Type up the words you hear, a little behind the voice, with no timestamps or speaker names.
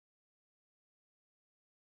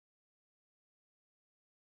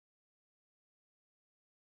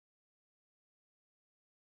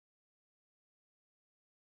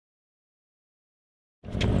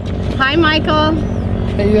Hi, Michael.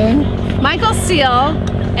 Hey, young. Michael Seal,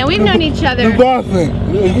 and we've known each other. The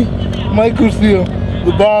Bossman. Michael Seal,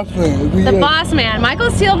 the Bossman. The Bossman. Michael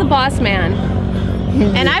Seal, the Bossman.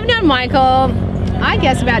 And I've known Michael, I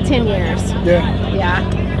guess, about 10 years. Yeah. Yeah.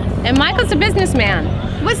 And Michael's a businessman.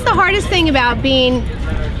 What's the hardest thing about being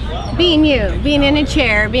you, being in a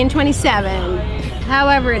chair, being 27,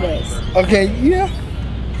 however it is? Okay, yeah.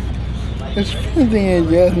 It's funny thing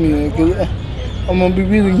you asked me that, because I'm going to be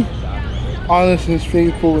really honest and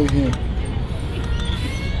straightforward here.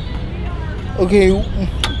 Okay,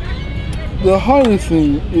 the hardest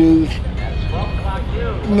thing is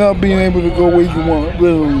not being able to go where you want,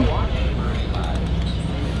 literally.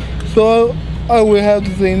 So I would have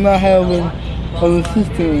to say not having an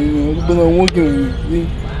assistant, but I'm working on it. See?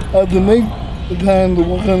 I have to make the time to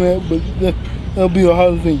work on that, but that'll be the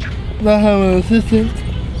hardest thing. Not having an assistant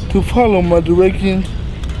to follow my directions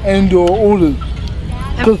and or orders.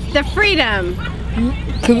 The freedom.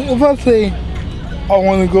 Because if I say I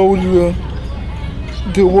want to go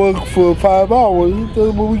to work for 5 hours,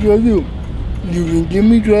 that's what we gotta do. You can get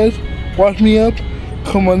me dressed, wash me up,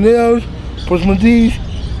 cut my nails, brush my teeth,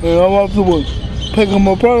 and I'm off to work. Pack up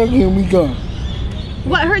my product and we gone.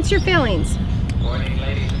 What hurts your feelings? Morning,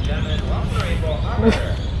 ladies and gentlemen. Welcome to Rainbow Harbor.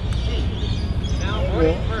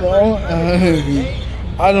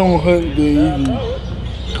 I don't hurt very easy.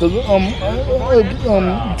 Because I'm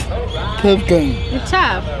tough guy. You're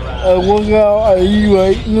tough. I work out, I eat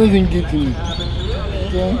right, nothing gets to me.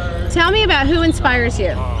 Okay? Tell me about who inspires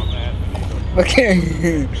you.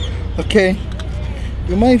 Okay. Okay.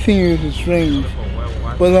 You might think it's strange,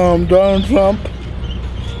 but Donald Trump,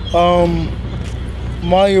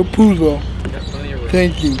 Mario Puzo,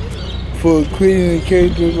 thank you for creating a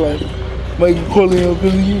character like Michael Corleone,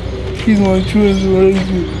 because he's my true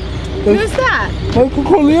inspiration. Who's that? Michael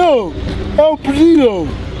Corleone, Al Pacino,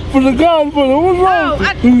 for the Godfather. What's wrong? Oh,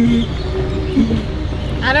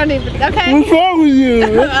 I don't even. Okay. What's wrong with you?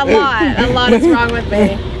 A lot is wrong with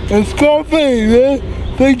me. And Scarface, man.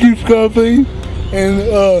 Thank you, Scarface. And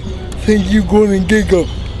thank you, Gordon Gekko.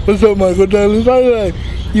 What's up, Michael Douglas?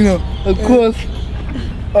 Of course,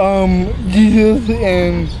 Jesus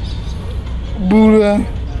and Buddha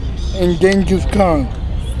and Genghis Khan.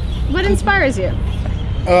 What inspires you?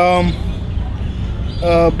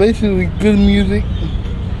 Basically good music,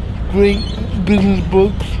 great business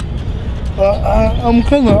books. I'm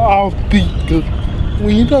kind of offbeat, because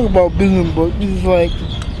when you talk about business books, it's like,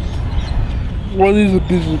 what is a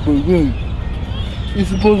business book really? It's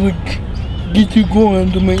supposed to get you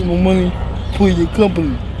going to make more money for your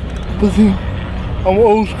company. But see, I'm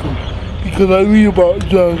old school, because I read about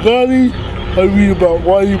John Gotti, I read about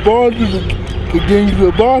Whitey Barton, the gangs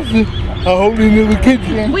of Boston. I hope they never catch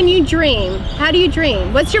you. When you dream, how do you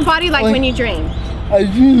dream? What's your body like when you dream? I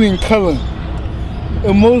dream in color.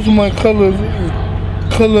 And most of my color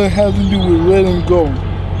has to do with red and gold.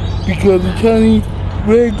 Because the Chinese,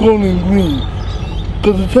 red, gold, and green.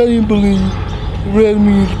 Because the Chinese believe red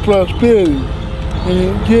means prosperity.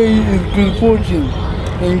 And J is good fortune.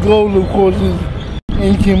 And gold, of course, is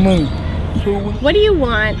ancient money. So what do you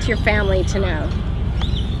want your family to know?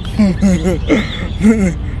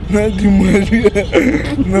 Not too much.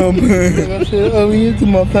 No, man. Like I said earlier to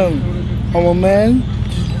my family, I'm a man,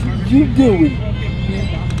 just deal with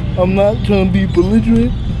it. I'm not trying to be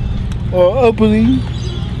belligerent or uppity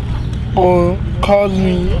or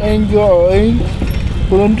causing anger or angst,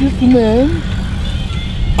 but I'm just a man,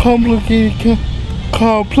 complicated,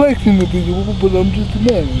 complex individual, but I'm just a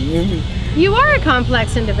man. You are a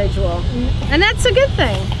complex individual, and that's a good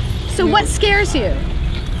thing. So what scares you?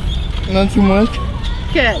 Not too much.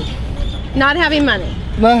 Good. Not having money.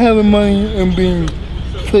 Not having money and being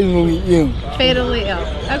fatally ill. Fatally ill.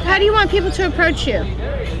 Okay. How do you want people to approach you?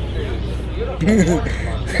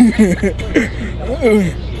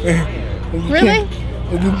 Really?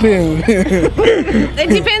 It depends. It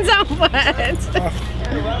depends on what.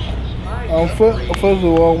 First of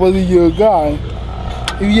all, whether you're a guy.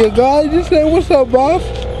 If you're a guy, just say, "What's up, boss?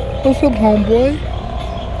 What's up, homeboy?"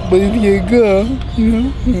 But if you're a girl,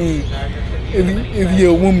 if you're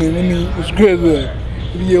a woman, it's great that.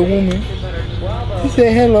 If you're a woman, just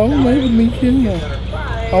say, "Hello, nice to meet you.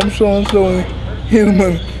 I'm so-and-so, and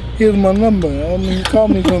here's my number. Call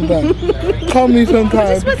me sometime." Call me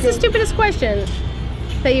sometime. What's the stupidest question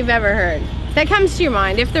that you've ever heard that comes to your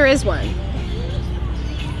mind, if there is one?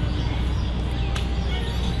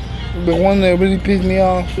 The one that really pissed me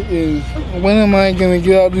off is, when am I gonna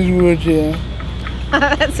get out of this wheelchair?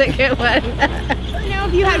 That's a good one. Now,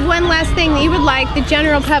 if you had one last thing that you would like the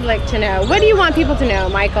general public to know, what do you want people to know,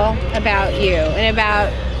 Michael, about you and about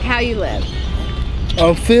how you live?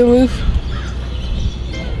 I'm fearless.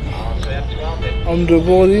 I'm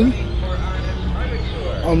devoted.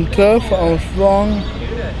 I'm tough. I'm strong.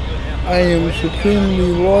 I am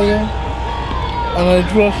supremely loyal. And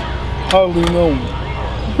I trust hardly no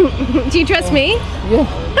one. Do you trust me?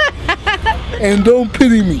 Yeah. And don't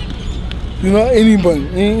pity me. You know, anybody.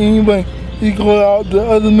 Anybody. You go out to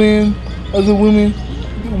other men, other women.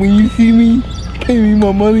 When you see me, pay me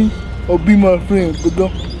my money or be my friend.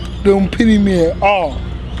 But don't pity me at all.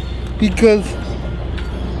 Because,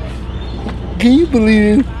 can you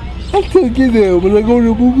believe it? I still get there when I go to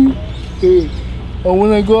the movie. Or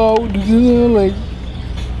when I go out to dinner, like,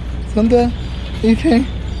 sometimes they say,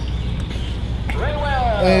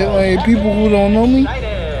 like people who don't know me,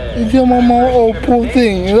 they tell my mom, oh, poor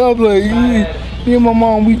thing. And I'm like, me and my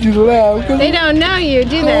mom, we just laugh. They don't know you,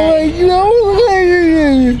 do I'm they? like, you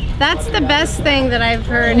know, That's the best thing that I've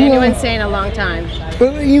heard anyone say in a long time.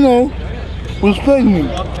 but, you know, respect me.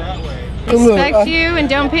 'Cause look, Respect you and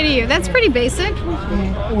don't pity you. That's pretty basic.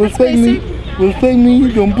 respect me,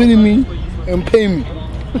 don't pity me, and pay me.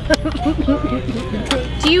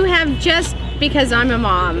 Do you have, just because I'm a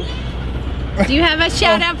mom, do you have a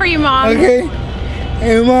shout out for your mom? Okay?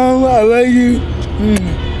 Hey, Mom, I love you.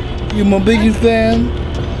 You're my biggest fan.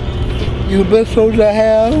 You're the best soldier I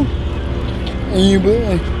have.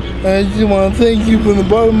 And I just want to thank you from the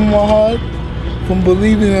bottom of my heart for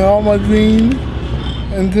believing in all my dreams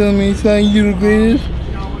and telling me, son, you're the greatest.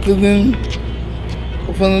 Because then,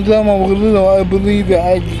 from the time I was little, I believed that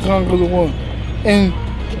I could conquer the world. And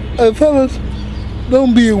fellas,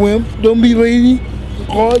 don't be a wimp. Don't be lazy.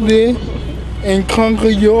 Go out there and conquer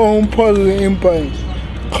your own part of the empire.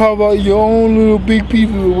 Carve out your own little big piece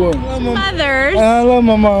of the world. Mothers. And I love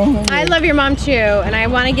my mom. I love your mom too, and I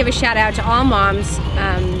want to give a shout out to all moms.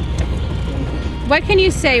 What can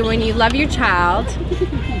you say when you love your child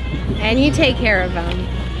and you take care of them?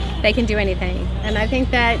 They can do anything, and I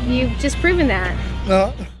think that you've just proven that.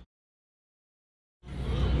 Now,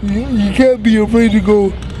 you can't be afraid to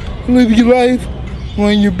go live your life,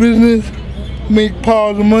 run your business, make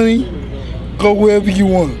piles of money, go wherever you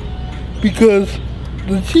want. Because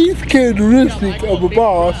the chief characteristic of a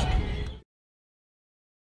boss